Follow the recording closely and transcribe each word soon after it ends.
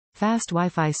Fast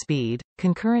Wi-Fi speed.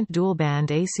 Concurrent dual-band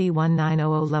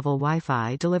AC1900 level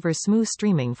Wi-Fi delivers smooth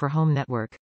streaming for home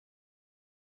network.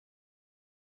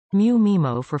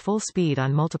 MU-MIMO for full speed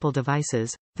on multiple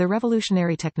devices. The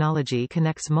revolutionary technology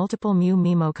connects multiple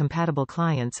MU-MIMO-compatible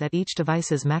clients at each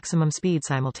device's maximum speed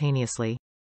simultaneously.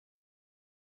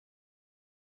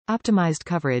 Optimized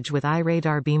coverage with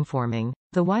AiRadar Beamforming.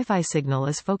 The Wi-Fi signal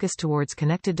is focused towards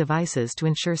connected devices to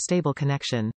ensure stable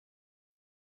connection.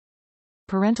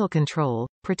 Parental Control.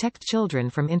 Protect children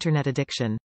from internet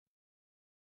addiction.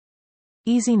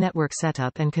 Easy network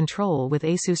setup and control with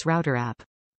ASUS Router app.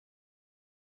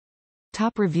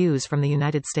 Top reviews from the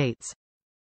United States.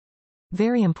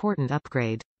 Very important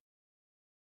upgrade.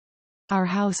 Our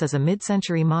house is a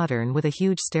mid-century modern with a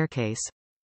huge staircase.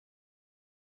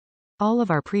 All of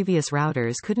our previous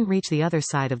routers couldn't reach the other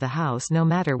side of the house no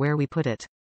matter where we put it.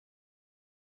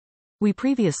 We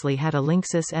previously had a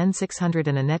Linksys N600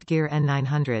 and a Netgear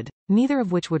N900, neither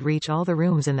of which would reach all the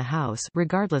rooms in the house,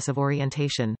 regardless of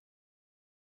orientation.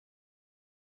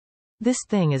 This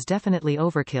thing is definitely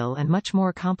overkill and much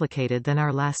more complicated than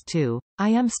our last two. I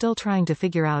am still trying to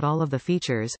figure out all of the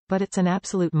features, but it's an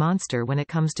absolute monster when it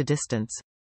comes to distance.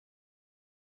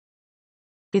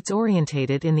 It's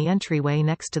orientated in the entryway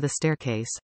next to the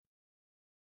staircase.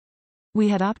 We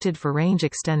had opted for range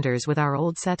extenders with our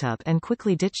old setup and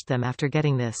quickly ditched them after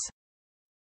getting this.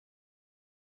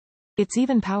 It's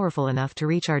even powerful enough to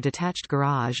reach our detached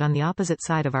garage on the opposite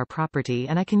side of our property,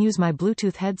 and I can use my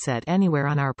Bluetooth headset anywhere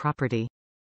on our property.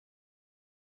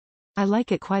 I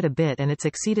like it quite a bit and it's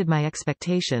exceeded my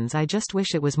expectations. I just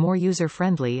wish it was more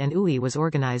user-friendly and UI was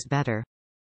organized better.